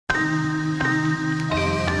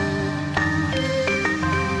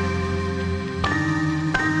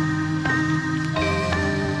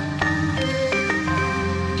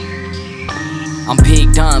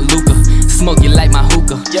Don Luca, smoke it like my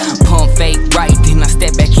hookah. Pump fake right, then I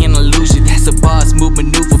step back in illusion. That's a boss move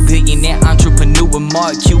maneuver, billionaire entrepreneur.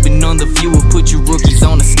 Mark Cuban on the viewer, put you rookies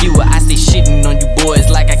on a skewer. I stay shitting on you boys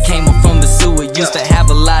like I came up from the sewer. Used to have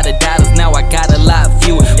a lot of dollars, now I got a lot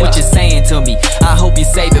fewer. What you saying to me? I hope you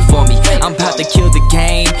save it for me. I'm about to kill the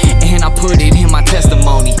game, and I put it in my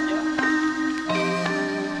testimony.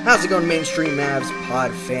 How's it going, mainstream Mavs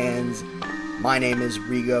pod fans? My name is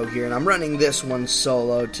Rigo here, and I'm running this one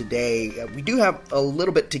solo today. We do have a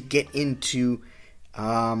little bit to get into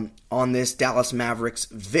on this Dallas Mavericks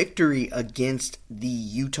victory against the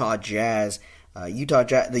Utah Jazz. The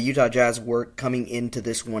Utah Jazz were coming into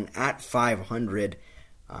this one at 500,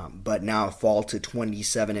 but now fall to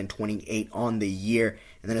 27-28 on the year.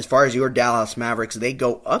 And then as far as your Dallas Mavericks, they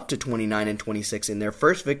go up to 29-26 in their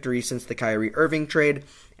first victory since the Kyrie Irving trade,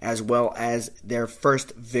 as well as their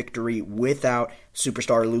first victory without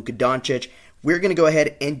superstar Luka Doncic. We're going to go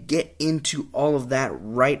ahead and get into all of that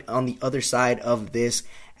right on the other side of this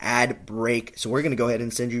ad break. So we're going to go ahead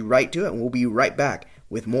and send you right to it, and we'll be right back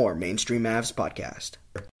with more Mainstream Mavs podcast.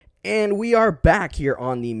 And we are back here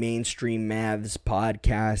on the Mainstream Mavs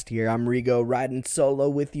podcast here. I'm Rigo, riding solo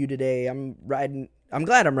with you today. I'm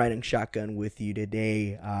glad I'm riding shotgun with you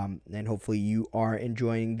today, and hopefully you are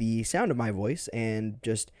enjoying the sound of my voice and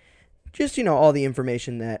just all the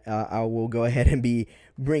information that I will go ahead and be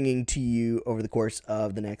bringing to you over the course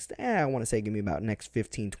of the next, I want to say give me about next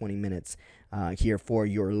 15-20 minutes here for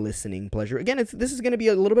your listening pleasure. Again, this is going to be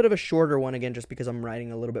a little bit of a shorter one, again, just because I'm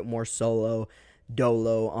riding a little bit more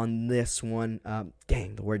dolo on this one.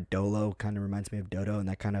 Dang, the word dolo kind of reminds me of dodo, and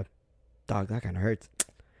that kind of hurts.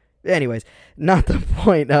 Anyways, not the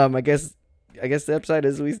point. I guess the upside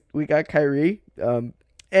is we got Kyrie.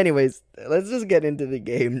 Anyways, let's just get into the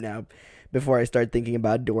game now before I start thinking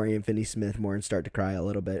about Dorian Finney-Smith more and start to cry a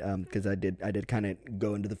little bit. Because I did kind of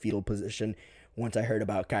go into the fetal position once I heard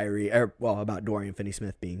about about Dorian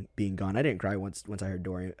Finney-Smith being gone. I didn't cry once I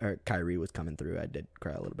heard Kyrie was coming through. I did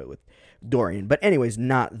cry a little bit with Dorian, but anyways,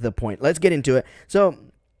 not the point. Let's get into it. So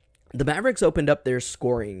the Mavericks opened up their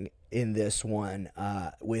scoring in this one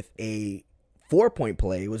with a 4-point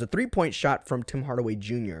play. It was a 3-point shot from Tim Hardaway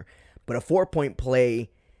Jr., but a 4-point play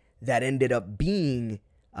that ended up being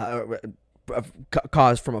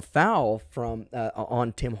caused from a foul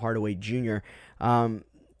on Tim Hardaway Jr. I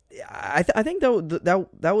think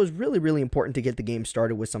that was really, really important to get the game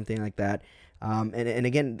started with something like that. And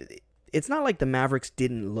again, it's not like the Mavericks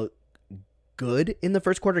didn't look good in the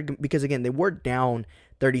first quarter, because again, they were down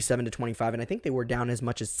 37-25, and I think they were down as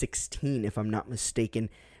much as 16, if I'm not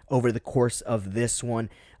mistaken, over the course of this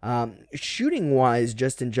one. Shooting wise,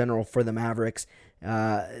 just in general for the Mavericks,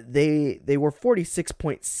 they were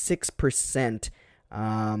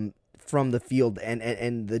 46.6% from the field,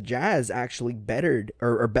 and the Jazz actually bettered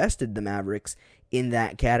or bested the Mavericks in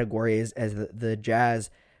that category, as the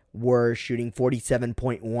Jazz were shooting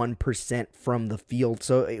 47.1% from the field.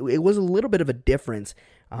 So it was a little bit of a difference.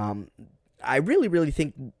 I really, really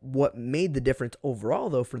think what made the difference overall,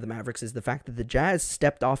 though, for the Mavericks is the fact that the Jazz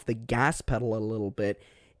stepped off the gas pedal a little bit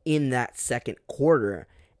in that second quarter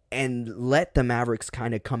and let the Mavericks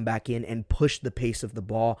kind of come back in and push the pace of the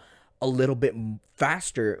ball a little bit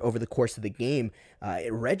faster over the course of the game.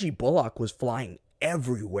 Reggie Bullock was flying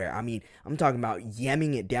everywhere. I mean, I'm talking about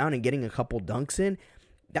yamming it down and getting a couple dunks in.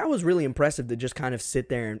 That was really impressive to just kind of sit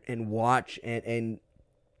there and watch. And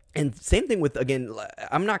same thing with, again,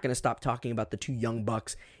 I'm not going to stop talking about the two young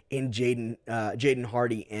bucks in Jaden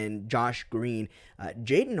Hardy and Josh Green.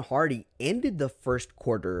 Jaden Hardy ended the first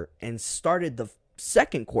quarter and started the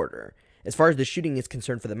second quarter, as far as the shooting is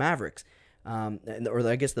concerned, for the Mavericks, or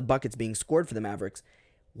I guess the buckets being scored for the Mavericks,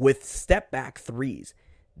 with step back threes.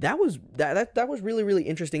 That was really, really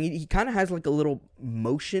interesting. He kind of has like a little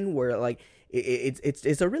motion where like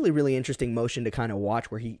it's a really, really interesting motion to kind of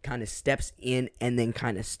watch, where he kind of steps in and then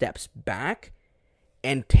kind of steps back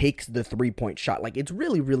and takes the 3-point shot. Like, it's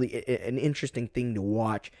really, really an interesting thing to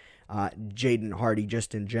watch. Jaden Hardy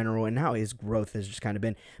just in general, and how his growth has just kind of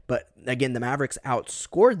been. But again, the Mavericks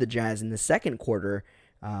outscored the Jazz in the second quarter,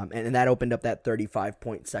 and that opened up that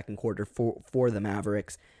 35-point second quarter for the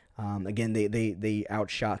Mavericks. Again, they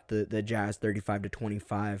outshot the Jazz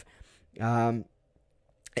 35-25.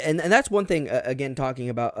 And that's one thing, again, talking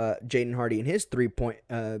about Jaden Hardy and his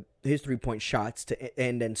 3-point shots to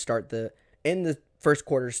end and start the first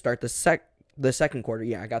quarter, start the second quarter.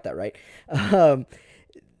 Yeah, I got that right.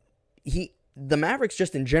 The Mavericks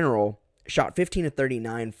just in general shot 15 of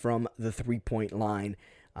 39 from the 3-point line.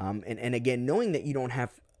 And again, knowing that you don't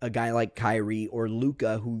have a guy like Kyrie or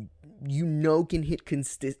Luka, who can hit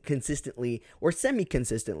consistently or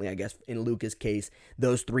semi-consistently, I guess, in Luka's case,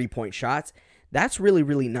 those 3-point shots. That's really,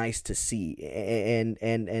 really nice to see. And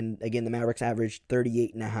again, the Mavericks averaged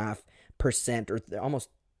 38.5% or almost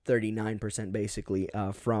 39% basically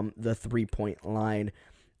from the 3-point line,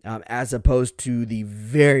 as opposed to the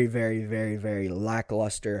very, very, very, very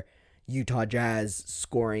lackluster Utah Jazz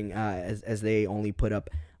scoring, as they only put up,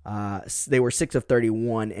 they were 6 of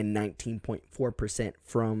 31 and 19.4%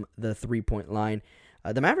 from the 3-point line.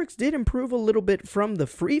 The Mavericks did improve a little bit from the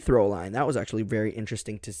free throw line. That was actually very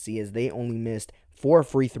interesting to see, as they only missed 4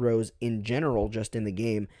 free throws in general just in the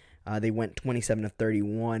game. They went 27 of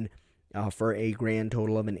 31 for a grand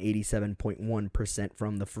total of an 87.1%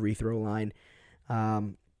 from the free throw line.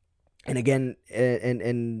 And again,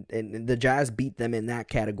 and the Jazz beat them in that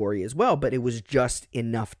category as well, but it was just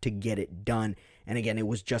enough to get it done. And again, it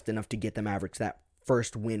was just enough to get the Mavericks that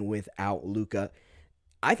first win without Luka.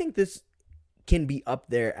 I think this can be up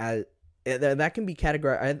there as that can be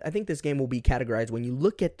categorized. I think this game will be categorized when you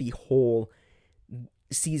look at the whole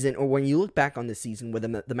season, or when you look back on the season,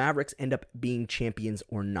 whether the Mavericks end up being champions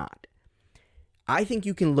or not. I think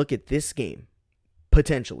you can look at this game,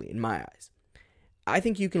 potentially, in my eyes. I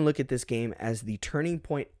think you can look at this game as the turning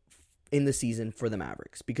point in the season for the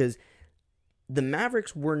Mavericks, because the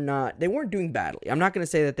Mavericks weren't doing badly. I'm not going to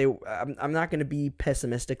say that I'm not going to be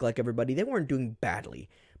pessimistic like everybody. They weren't doing badly,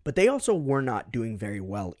 but they also were not doing very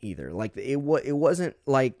well either. Like it wasn't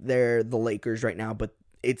like they're the Lakers right now, but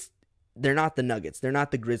they're not the Nuggets. They're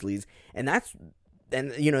not the Grizzlies. And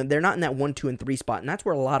they're not in that 1, 2, and 3 spot. And that's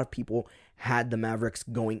where a lot of people had the Mavericks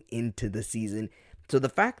going into the season. So the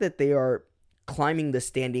fact that they are climbing the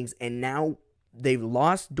standings, and now they've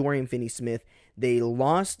lost Dorian Finney-Smith. They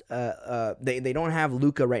lost. They don't have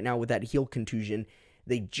Luka right now with that heel contusion.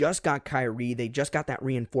 They just got Kyrie. They just got that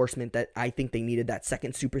reinforcement that I think they needed, that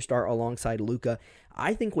second superstar alongside Luka.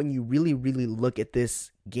 I think when you really, really look at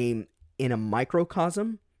this game in a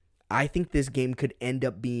microcosm, I think this game could end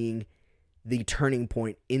up being the turning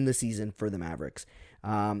point in the season for the Mavericks.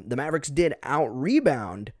 The Mavericks did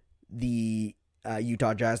out-rebound the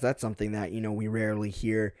Utah Jazz. That's something that, we rarely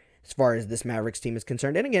hear as far as this Mavericks team is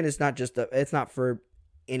concerned. And again, it's not for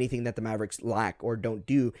anything that the Mavericks lack or don't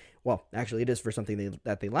do. Well, actually, it is for something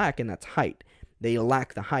that they lack, and that's height. They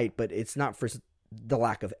lack the height, but it's not for the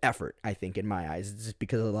lack of effort, I think, in my eyes. It's just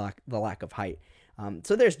because of the lack of height.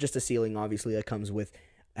 So there's just a ceiling, obviously, that comes with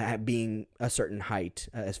being a certain height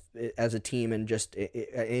as a team, and just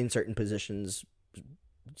in certain positions,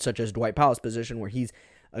 such as Dwight Powell's position, where he's,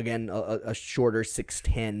 again, a shorter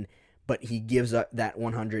 6'10", but he gives up that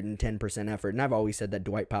 110% effort. And I've always said that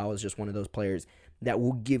Dwight Powell is just one of those players that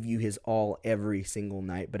will give you his all every single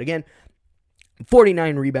night. But again,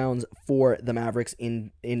 49 rebounds for the Mavericks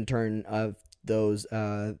in turn of those,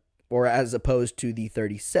 or as opposed to the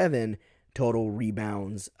 37 total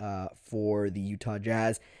rebounds for the Utah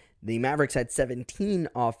Jazz. The Mavericks had 17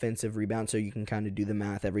 offensive rebounds, so you can kind of do the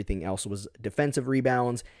math. Everything else was defensive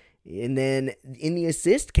rebounds. And then in the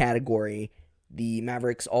assist category, the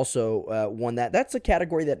Mavericks also won that. That's a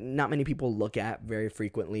category that not many people look at very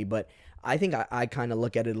frequently, but I think I kind of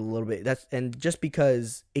look at it a little bit. And just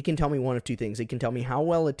because it can tell me one of two things. It can tell me how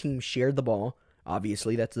well a team shared the ball.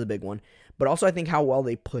 Obviously, that's the big one. But also, I think how well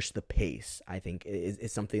they push the pace, I think,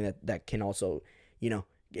 is something that can also,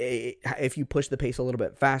 if you push the pace a little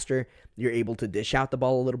bit faster, you're able to dish out the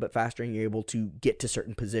ball a little bit faster, and you're able to get to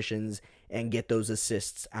certain positions and get those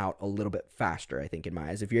assists out a little bit faster, I think, in my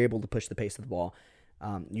eyes. If you're able to push the pace of the ball,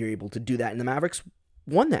 you're able to do that. And the Mavericks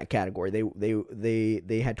won that category.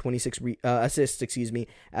 They had 26 assists,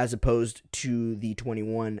 as opposed to the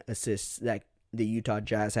 21 assists that the Utah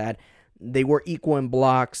Jazz had. They were equal in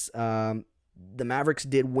blocks. The Mavericks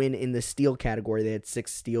did win in the steal category. They had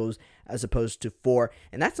 6 steals as opposed to 4.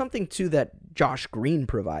 And that's something, too, that Josh Green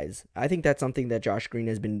provides. I think that's something that Josh Green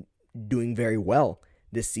has been doing very well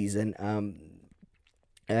this season. And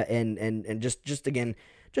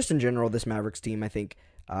just in general, this Mavericks team, I think,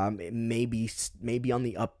 it may be on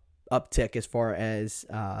the uptick as far as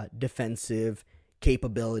defensive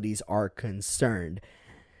capabilities are concerned.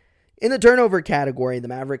 In the turnover category, the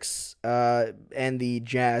Mavericks and the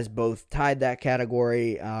Jazz both tied that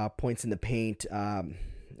category. Points in the paint.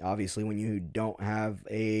 Obviously, when you don't have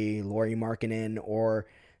a Lauri Markkanen or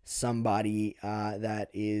somebody that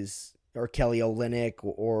is, or Kelly Olynyk,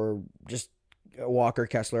 or just Walker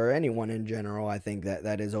Kessler, or anyone in general, I think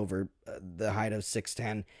that is over the height of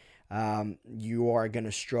 6'10". You are going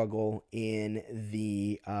to struggle in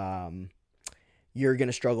the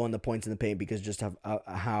points in the paint, because just of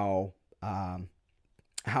how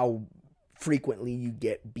frequently you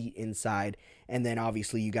get beat inside. And then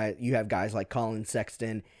obviously you have guys like Colin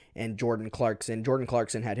Sexton and Jordan Clarkson. Jordan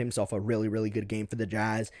Clarkson had himself a really, really good game for the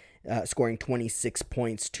Jazz, scoring 26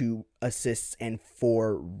 points, 2 assists, and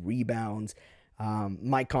 4 rebounds.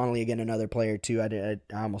 Mike Conley, again, another player too. I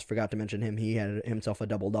almost forgot to mention him. He had himself a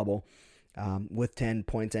double-double with 10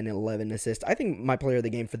 points and 11 assists. I think my player of the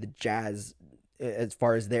game for the Jazz, as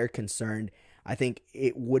far as they're concerned, I think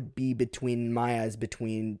it would be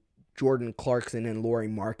between Jordan Clarkson and Lauri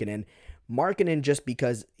Markkanen. Markkanen just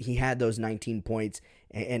because he had those 19 points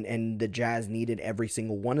and the Jazz needed every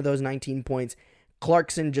single one of those 19 points.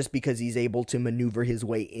 Clarkson just because he's able to maneuver his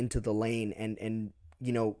way into the lane and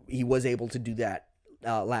you know, he was able to do that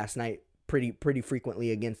last night pretty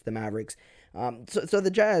frequently against the Mavericks. So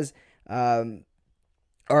the Jazz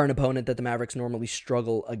are an opponent that the Mavericks normally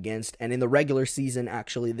struggle against. And in the regular season,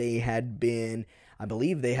 actually, I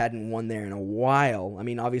believe they hadn't won there in a while. I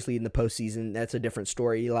mean, obviously in the postseason, that's a different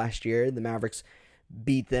story. Last year, the Mavericks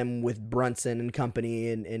beat them with Brunson and company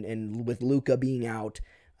and with Luka being out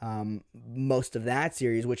most of that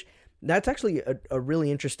series, which that's actually a really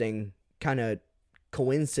interesting kind of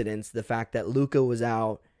coincidence, the fact that Luka was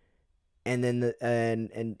out and then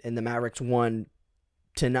the Mavericks won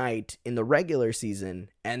tonight in the regular season,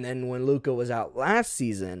 and then when Luka was out last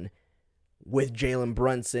season with Jalen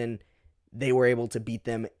Brunson, they were able to beat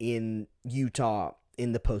them in Utah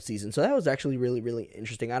in the postseason. So that was actually really, really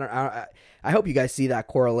interesting. I hope you guys see that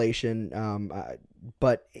correlation.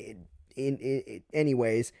 But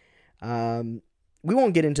anyways, we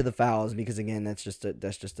won't get into the fouls because again, that's just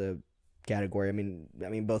a category. I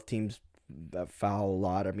mean, both teams foul a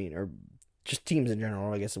lot. I mean, or just teams in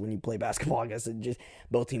general. I guess when you play basketball, I guess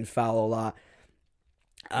both teams foul a lot.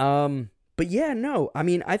 But yeah, no. I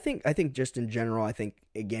mean, I think just in general, I think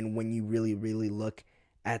again when you really, really look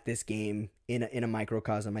at this game in a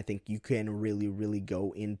microcosm, I think you can really, really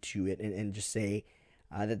go into it and just say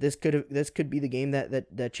that this could be the game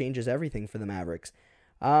that changes everything for the Mavericks.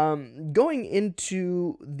 Going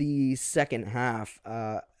into the second half,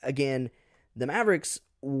 again, the Mavericks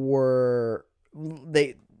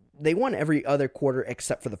they won every other quarter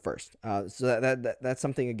except for the first. So that's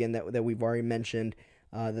something again that we've already mentioned.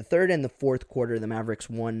 The third and the fourth quarter, the Mavericks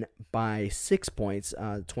won by 6 points,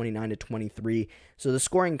 29-23. So the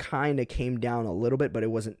scoring kind of came down a little bit, but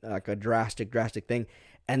it wasn't like a drastic thing.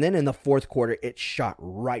 And then in the fourth quarter, it shot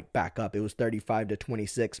right back up. It was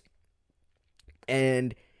 35-26.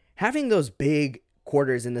 And having those big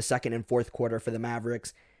quarters in the second and fourth quarter for the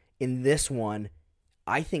Mavericks in this one,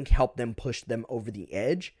 I think helped them push them over the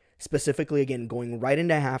edge. Specifically, again, going right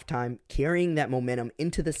into halftime, carrying that momentum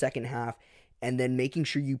into the second half, and then making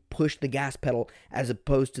sure you push the gas pedal, as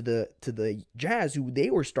opposed to the Jazz, who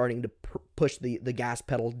they were starting to push the gas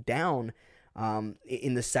pedal down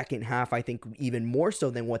in the second half. I think even more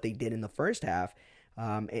so than what they did in the first half.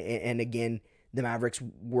 And again, the Mavericks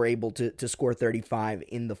were able to score 35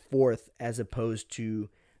 in the fourth, as opposed to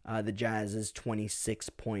the Jazz's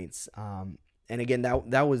 26 points. And again,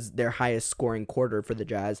 that was their highest scoring quarter for the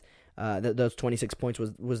Jazz. Those 26 points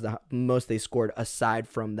was the most they scored aside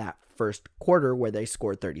from that first quarter where they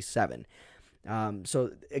scored 37.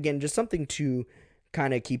 So again, just something to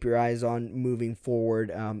kind of keep your eyes on moving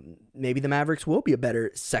forward. Maybe the Mavericks will be a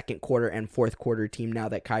better second quarter and fourth quarter team now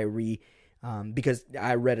that Kyrie, because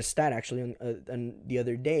I read a stat actually on the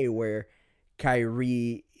other day where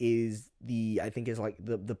Kyrie is the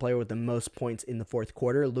player with the most points in the fourth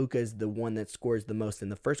quarter. Luka is the one that scores the most in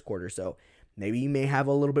the first quarter. So maybe you may have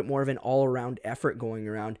a little bit more of an all-around effort going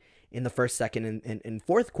around in the first, second, and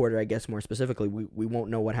fourth quarter, I guess more specifically. We won't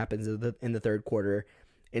know what happens in the third quarter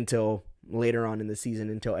until later on in the season,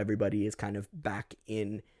 until everybody is kind of back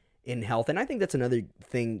in health. And I think that's another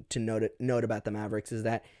thing to note about the Mavericks is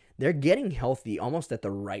that they're getting healthy almost at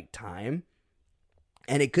the right time.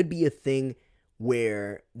 And it could be a thing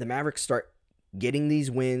where the Mavericks start getting these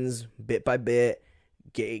wins bit by bit,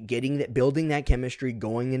 building that chemistry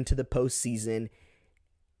going into the postseason,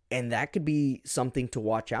 and that could be something to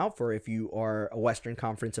watch out for if you are a Western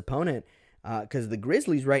Conference opponent. Because the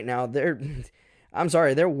Grizzlies right now, they're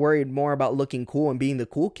worried more about looking cool and being the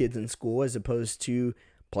cool kids in school as opposed to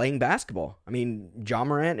playing basketball. I mean, Ja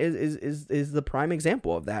Morant is the prime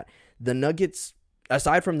example of that. The Nuggets,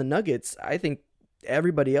 aside from the Nuggets, I think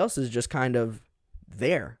everybody else is just kind of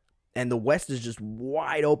there, and the West is just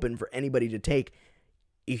wide open for anybody to take.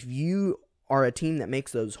 If you are a team that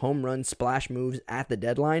makes those home run splash moves at the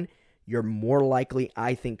deadline, you're more likely,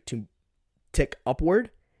 I think, to tick upward,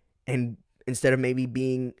 and instead of maybe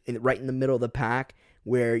being right in the middle of the pack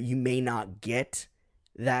where you may not get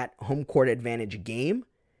that home court advantage game,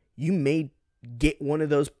 you may get one of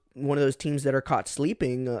those those teams that are caught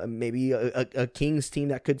sleeping, maybe a Kings team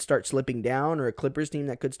that could start slipping down, or a Clippers team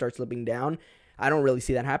that could start slipping down. I don't really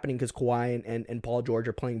see that happening because Kawhi and Paul George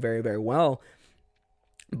are playing very, very well.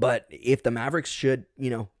 But if the Mavericks should,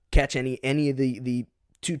 catch any of the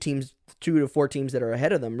 2 to 4 teams that are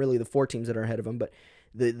ahead of them, really the 4 teams that are ahead of them, but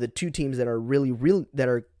the 2 teams that are really that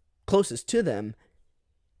are closest to them,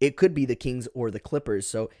 it could be the Kings or the Clippers.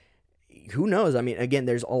 So who knows? I mean, again,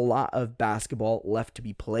 there's a lot of basketball left to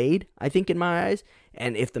be played, I think, in my eyes.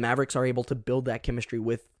 And if the Mavericks are able to build that chemistry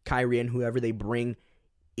with Kyrie and whoever they bring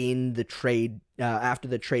in the trade after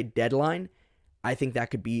the trade deadline, I think that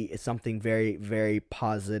could be something very, very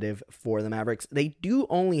positive for the Mavericks. They do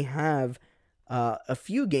only have a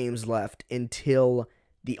few games left until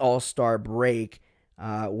the All-Star break,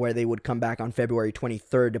 where they would come back on February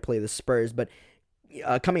 23rd to play the Spurs. But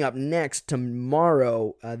coming up next,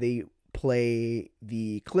 tomorrow, they play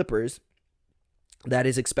the Clippers. That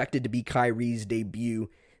is expected to be Kyrie's debut.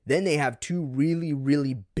 Then they have 2 really,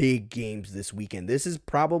 really big games this weekend. This is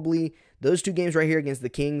probably those 2 games right here against the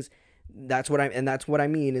Kings. That's what I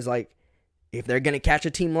mean is, like, if they're going to catch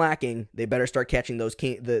a team lacking, they better start catching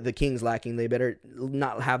the Kings lacking. They better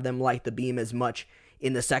not have them light the beam as much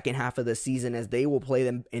in the second half of the season, as they will play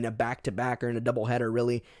them in a back-to-back or in a doubleheader,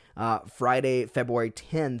 really. Friday, February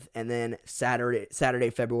 10th, and then Saturday,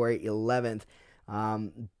 February 11th.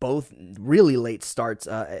 Both really late starts,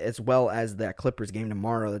 as well as that Clippers game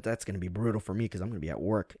tomorrow. That's going to be brutal for me because I'm going to be at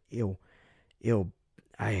work. Ew.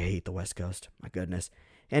 I hate the West Coast. My goodness.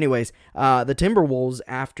 Anyways, the Timberwolves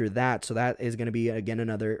after that, so that is going to be, again,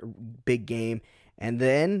 another big game. And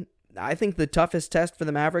then I think the toughest test for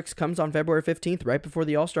the Mavericks comes on February 15th, right before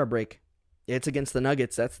the All-Star break. It's against the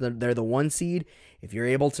Nuggets. They're the 1 seed. If you're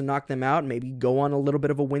able to knock them out, maybe go on a little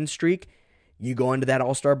bit of a win streak, you go into that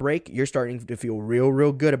All-Star break, you're starting to feel real,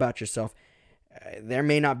 real good about yourself. There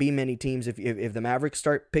may not be many teams, if the Mavericks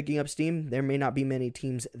start picking up steam, there may not be many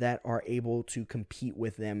teams that are able to compete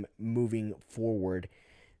with them moving forward.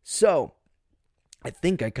 So, I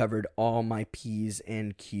think I covered all my P's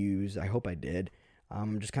and Q's. I hope I did.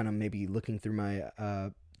 I'm just kind of maybe looking through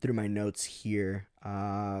my notes here.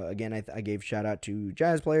 Again, I gave shout out to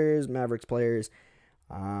Jazz players, Mavericks players.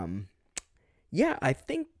 Yeah, I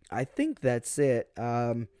think that's it.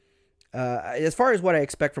 As far as what I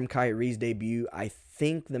expect from Kyrie's debut, I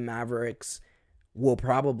think the Mavericks will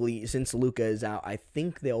probably, since Luka is out, I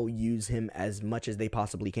think they'll use him as much as they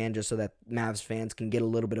possibly can, just so that Mavs fans can get a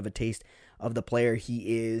little bit of a taste of the player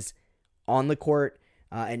he is on the court,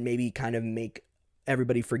 and maybe kind of make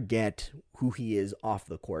everybody forget who he is off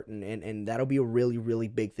the court. And that'll be a really, really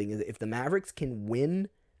big thing. If the Mavericks can win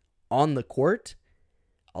on the court,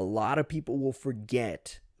 a lot of people will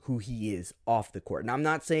forget who he is off the court. And I'm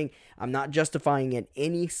not justifying in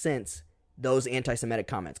any sense those anti-Semitic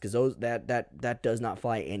comments, because that does not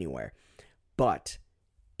fly anywhere. But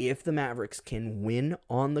if the Mavericks can win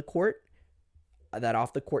on the court, that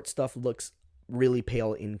off the court stuff looks really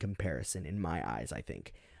pale in comparison, in my eyes, I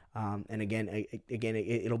think. And again,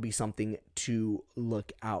 it'll be something to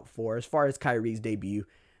look out for as far as Kyrie's debut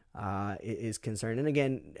is concerned. And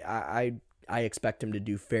again, I expect him to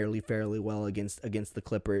do fairly well against the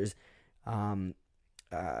Clippers.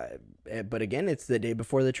 But again, it's the day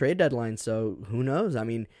before the trade deadline, so who knows? I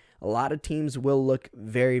mean, a lot of teams will look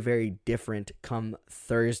very, very different come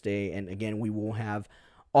Thursday. And again, we will have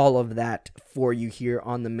all of that for you here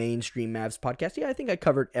on the Mainstream Mavs podcast. Yeah, I think I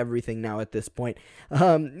covered everything now at this point.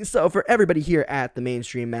 So for everybody here at the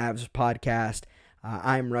Mainstream Mavs podcast,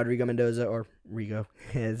 I'm Rodrigo Mendoza, or Rigo,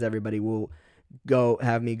 as everybody will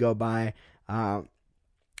have me go by.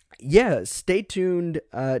 Yeah, stay tuned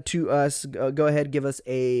to us. Go ahead, give us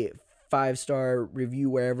a 5-star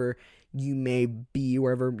review wherever you may be,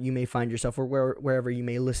 wherever you may find yourself, or wherever you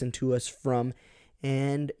may listen to us from.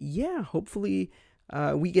 And yeah, hopefully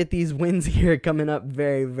we get these wins here coming up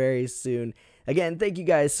very, very soon. Again, thank you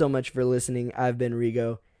guys so much for listening. I've been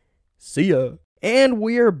Rigo. See ya. And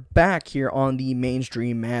we're back here on the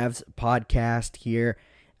Mainstream Mavs podcast here.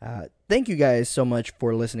 Thank you guys so much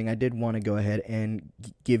for listening. I did want to go ahead and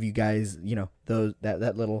give you guys,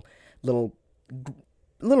 that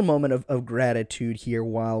little moment of gratitude here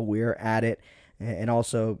while we're at it, and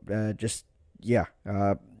also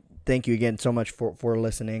thank you again so much for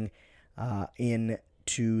listening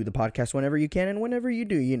into the podcast whenever you can and whenever you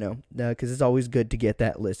do, because it's always good to get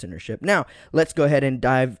that listenership. Now, let's go ahead and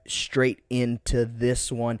dive straight into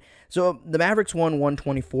this one. So the Mavericks won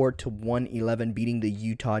 124-111, beating the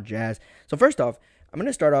Utah Jazz. So first off, I'm going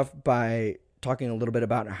to start off by talking a little bit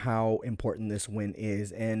about how important this win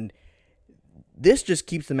is. And this just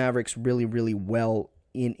keeps the Mavericks really, really well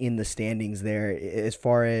in the standings there, as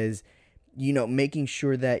far as, making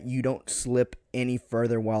sure that you don't slip any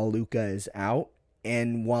further while Luka is out,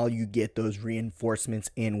 and while you get those reinforcements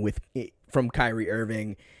in from Kyrie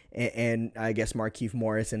Irving and I guess Markieff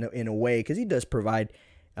Morris in a way, because he does provide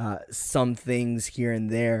some things here and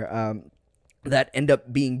there that end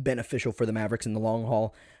up being beneficial for the Mavericks in the long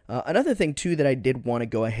haul. Another thing too that I did want to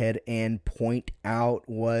go ahead and point out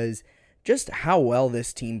was just how well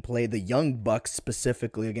this team played. The Young Bucks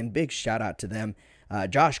specifically, again, big shout out to them.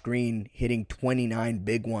 Josh Green hitting 29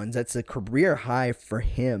 big ones. That's a career high for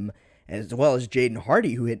him, as well as Jaden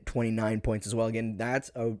Hardy, who hit 29 points as well. Again,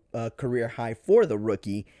 that's a career high for the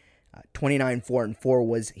rookie. 29, 4, and 4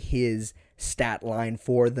 was his stat line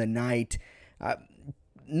for the night.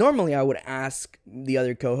 Normally, I would ask the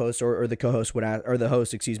other co-host, or the co-host would ask, or the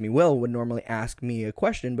host, Will, would normally ask me a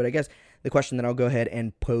question, but I guess the question that I'll go ahead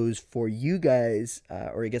and pose for you guys,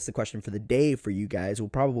 or I guess the question for the day for you guys, will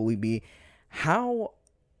probably be, how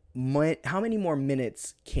many more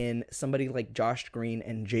minutes can somebody like Josh Green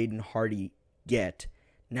and Jaden Hardy get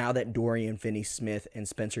now that Dorian Finney-Smith and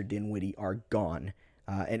Spencer Dinwiddie are gone,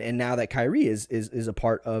 and now that Kyrie is a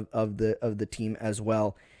part of the team as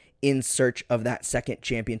well, in search of that second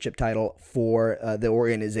championship title for the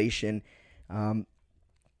organization.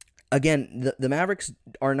 Again, the Mavericks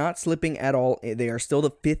are not slipping at all. They are still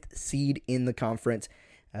the 5th seed in the conference.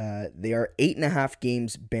 They are 8.5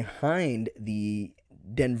 games behind the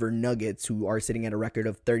Denver Nuggets, who are sitting at a record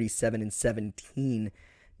of 37-17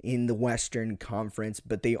 in the Western Conference.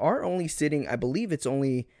 But they are only sitting, I believe it's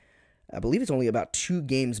only about 2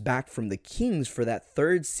 games back from the Kings for that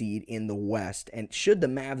 3rd seed in the West. And should the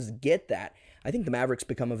Mavs get that, I think the Mavericks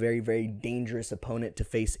become a very, very dangerous opponent to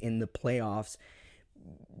face in the playoffs,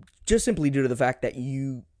 just simply due to the fact that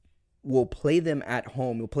you will play them at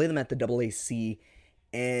home. You'll play them at the AAC,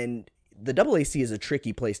 and the AAC is a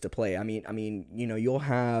tricky place to play. I mean, you'll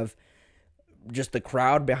have just the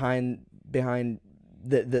crowd behind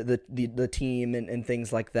the team and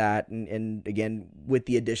things like that, and again, with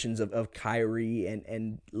the additions of Kyrie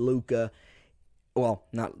and Luka, well,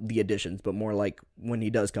 not the additions, but more like when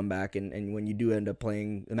he does come back, and when you do end up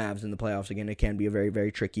playing the Mavs in the playoffs again, it can be a very,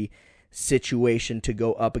 very tricky situation to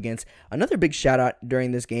go up against. Another big shout out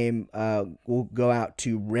during this game will go out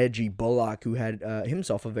to Reggie Bullock, who had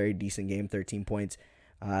himself a very decent game, 13 points.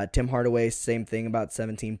 Tim Hardaway, same thing, about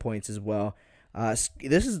 17 points as well.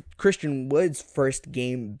 This is Christian Wood's first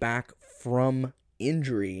game back from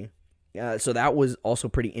injury, so that was also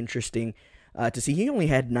pretty interesting to see. He only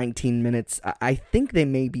had 19 minutes. I think they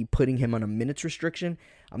may be putting him on a minutes restriction.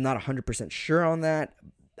 I'm not 100% sure on that.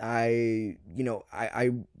 I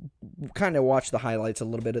kind of watched the highlights a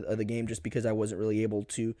little bit of the game just because I wasn't really able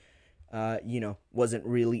to,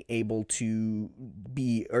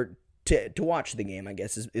 be, or to watch the game, I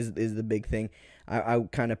guess is the big thing. I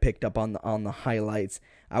kind of picked up on the highlights.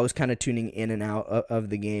 I was kind of tuning in and out of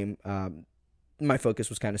the game. My focus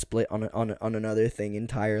was kind of split on another thing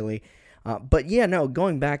entirely. But yeah, no,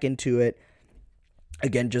 going back into it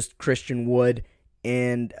again, just Christian Wood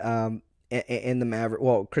and the Maverick.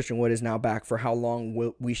 Well, Christian Wood is now back for how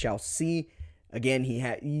long we shall see. Again,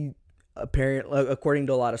 he apparently, according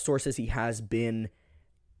to a lot of sources, he has been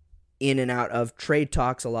in and out of trade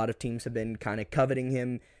talks. A lot of teams have been kind of coveting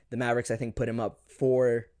him. The Mavericks, I think, put him up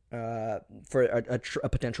for a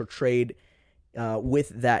potential trade with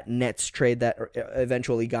that Nets trade that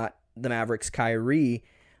eventually got the Mavericks Kyrie.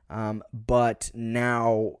 But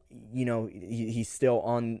now, he's still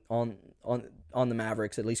on the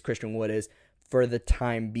Mavericks. At least Christian Wood is, for the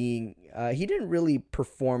time being. He didn't really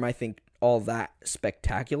perform, I think, all that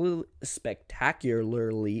spectacularly.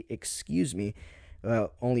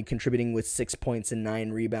 Only contributing with 6 points and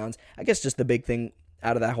 9 rebounds. I guess just the big thing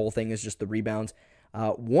out of that whole thing is just the rebounds.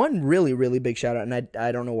 One really, really big shout out, and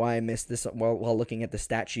I don't know why I missed this while looking at the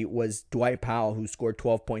stat sheet, was Dwight Powell, who scored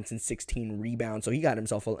 12 points and 16 rebounds. So he got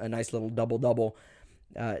himself a nice little double-double.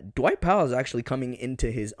 Dwight Powell is actually coming into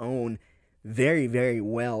his own very, very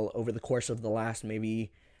well over the course of the last,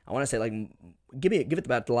 maybe, I want to say, give it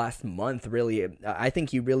about the last month, really. I think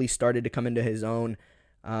he really started to come into his own,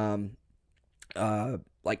 for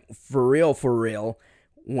real,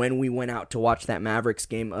 when we went out to watch that Mavericks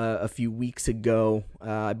game a few weeks ago.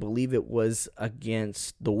 I believe it was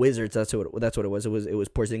against the Wizards. That's what it was. It was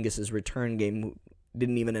Porzingis' return game.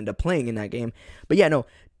 Didn't even end up playing in that game. But yeah, no,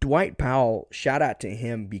 Dwight Powell, shout out to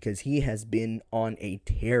him, because he has been on a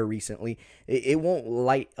tear recently. It won't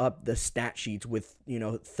light up the stat sheets with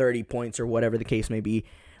 30 points or whatever the case may be.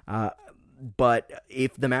 But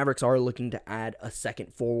if the Mavericks are looking to add a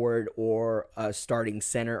second forward or a starting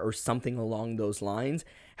center or something along those lines,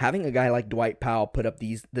 having a guy like Dwight Powell put up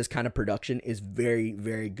this kind of production is very,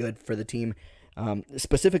 very good for the team,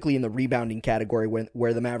 specifically in the rebounding category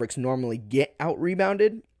where the Mavericks normally get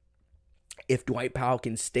out-rebounded. If Dwight Powell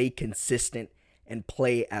can stay consistent and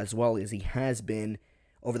play as well as he has been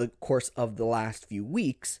over the course of the last few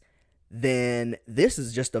weeks, then this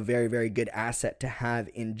is just a very, very good asset to have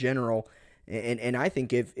in general. And I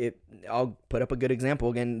think if I'll put up a good example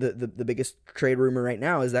again, the biggest trade rumor right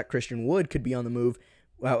now is that Christian Wood could be on the move,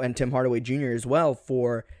 and Tim Hardaway Jr. as well,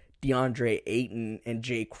 for DeAndre Ayton and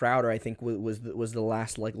Jay Crowder. I think was the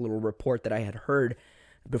last like little report that I had heard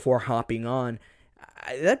before hopping on.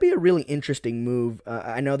 That'd be a really interesting move.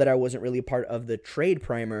 I know that I wasn't really a part of the trade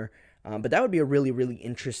primer, but that would be a really, really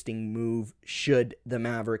interesting move should the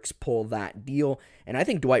Mavericks pull that deal. And I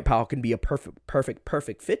think Dwight Powell can be a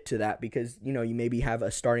perfect fit to that, because, you maybe have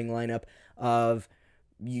a starting lineup of,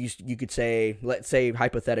 you could say, let's say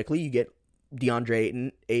hypothetically, you get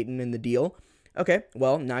DeAndre Ayton in the deal. Okay,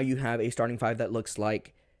 well, now you have a starting five that looks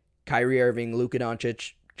like Kyrie Irving, Luka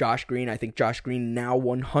Doncic, Josh Green. I think Josh Green now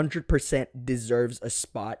 100% deserves a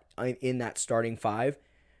spot in that starting five.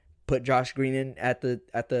 Put Josh Green in at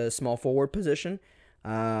the small forward position.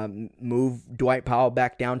 Move Dwight Powell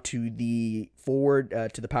back down to the to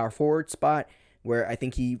the power forward spot, where I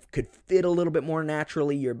think he could fit a little bit more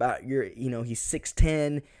naturally. He's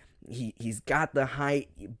 6'10". He's got the height,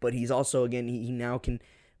 but he's also, again, he now can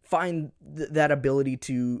find that ability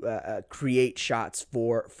to create shots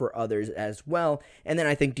for others as well. And then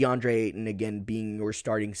I think DeAndre Ayton, again, being your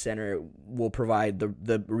starting center, will provide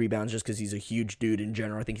the rebounds just because he's a huge dude in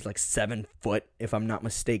general. I think he's like 7 foot, if I'm not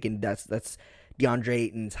mistaken. That's DeAndre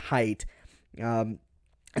Ayton's height. And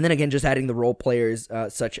then again, just adding the role players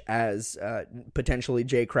such as potentially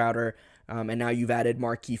Jay Crowder, and now you've added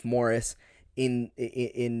Markieff Morris in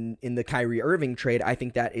the Kyrie Irving trade. I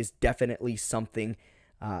think that is definitely something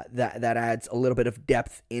that adds a little bit of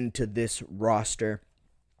depth into this roster.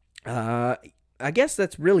 I guess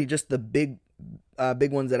that's really just the big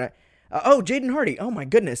ones that Jaden Hardy. Oh my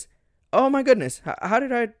goodness. How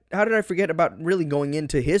did I forget about really going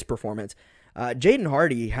into his performance? Jaden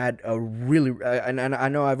Hardy had a really, and I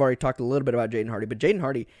know I've already talked a little bit about Jaden Hardy, but Jaden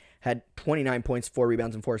Hardy had 29 points, 4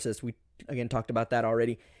 rebounds, and 4 assists. We again talked about that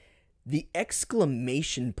already. The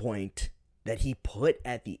exclamation point that he put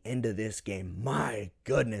at the end of this game, my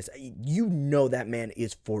goodness, that man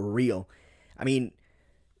is for real. I mean,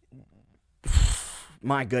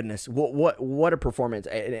 my goodness, what a performance!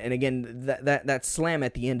 And again, that slam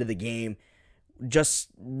at the end of the game just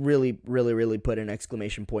really, really, really put an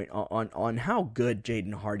exclamation point on how good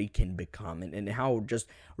Jaden Hardy can become, and how just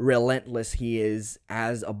relentless he is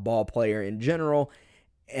as a ball player in general.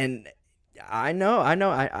 And I know,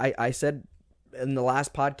 I said in the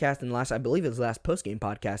last podcast, I believe it was the last post-game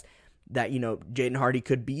podcast, that, Jaden Hardy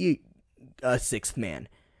could be a sixth man.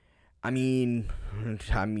 I mean,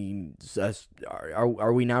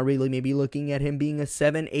 are we now really maybe looking at him being a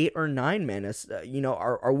 7, 8, or 9 man?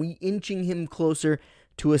 Are we inching him closer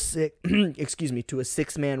to a to a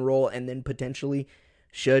 6-man role, and then potentially,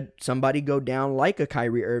 should somebody go down like a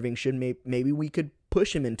Kyrie Irving, maybe we could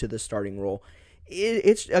push him into the starting role?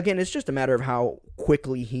 It's just a matter of how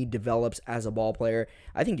quickly he develops as a ball player.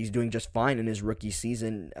 I think he's doing just fine in his rookie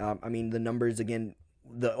season. The numbers, again,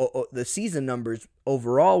 the season numbers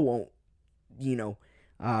overall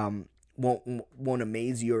won't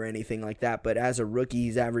amaze you or anything like that. But as a rookie,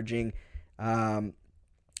 he's averaging about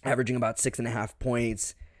 6.5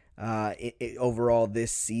 points overall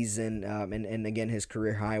this season. And again, his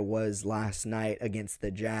career high was last night against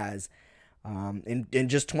the Jazz. In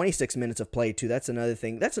just 26 minutes of play too. That's another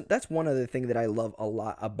thing. That's one other thing that I love a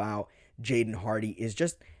lot about Jaden Hardy, is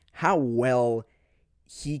just how well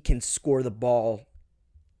he can score the ball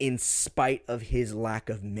in spite of his lack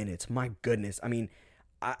of minutes. My goodness. I mean,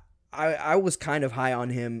 I was kind of high on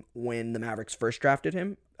him when the Mavericks first drafted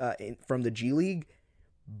him from the G League,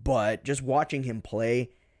 but just watching him play,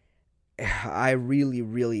 I really,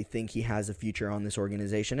 really think he has a future on this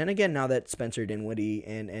organization. And again, now that Spencer Dinwiddie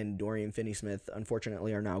and Dorian Finney-Smith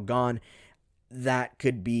unfortunately are now gone, that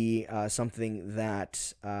could be something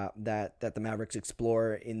that the Mavericks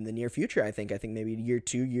explore in the near future. I think maybe year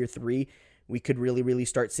 2, year 3, we could really, really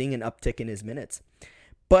start seeing an uptick in his minutes.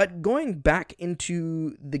 But going back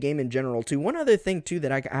into the game in general, too, one other thing, too,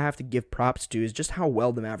 that I have to give props to is just how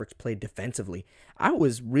well the Mavericks played defensively. I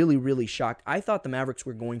was really, really shocked. I thought the Mavericks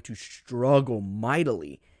were going to struggle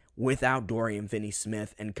mightily without Dorian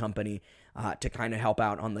Finney-Smith and company to kind of help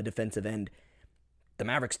out on the defensive end. The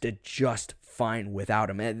Mavericks did just fine without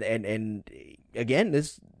him. And again,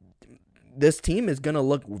 this team is going to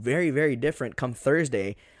look very, very different come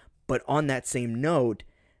Thursday. But on that same note,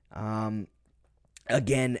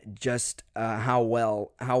 Again, just how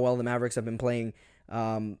well the Mavericks have been playing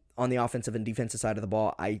on the offensive and defensive side of the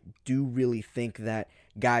ball. I do really think that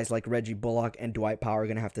guys like Reggie Bullock and Dwight Powell are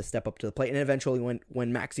going to have to step up to the plate. And eventually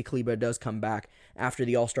when Maxi Kleber does come back after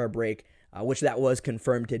the All-Star break, which that was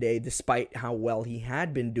confirmed today, despite how well he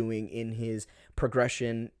had been doing in his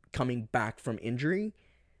progression coming back from injury,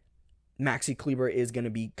 Maxi Kleber is going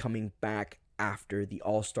to be coming back after the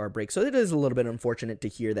All-Star break. So it is a little bit unfortunate to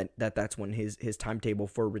hear that that's when his timetable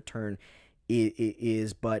for return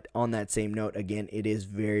is. But on that same note, again, it is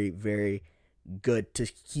very, very good to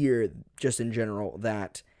hear just in general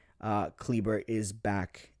that Kleber is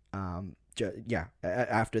back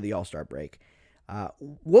after the All-Star break.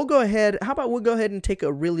 We'll go ahead and take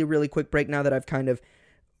a really, really quick break now that I've kind of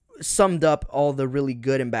summed up all the really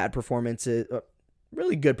good and bad performances.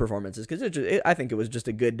 Really good performances, because I think it was just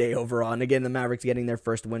a good day overall. And again, the Mavericks getting their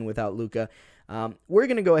first win without Luka. We're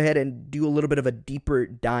going to go ahead and do a little bit of a deeper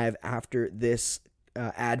dive after this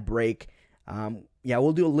ad break.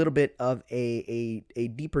 We'll do a little bit of a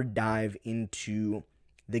deeper dive into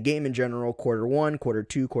the game in general, quarter 1, quarter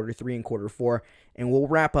 2, quarter 3, and quarter 4. And we'll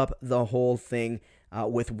wrap up the whole thing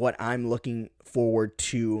with what I'm looking forward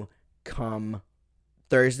to come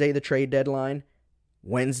Thursday, the trade deadline,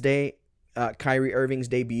 Wednesday, Kyrie Irving's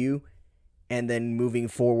debut, and then moving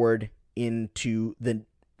forward into the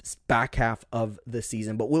back half of the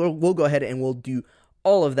season. But we'll go ahead and we'll do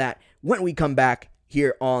all of that when we come back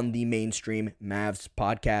here on the Mainstream Mavs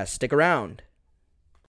podcast. Stick around.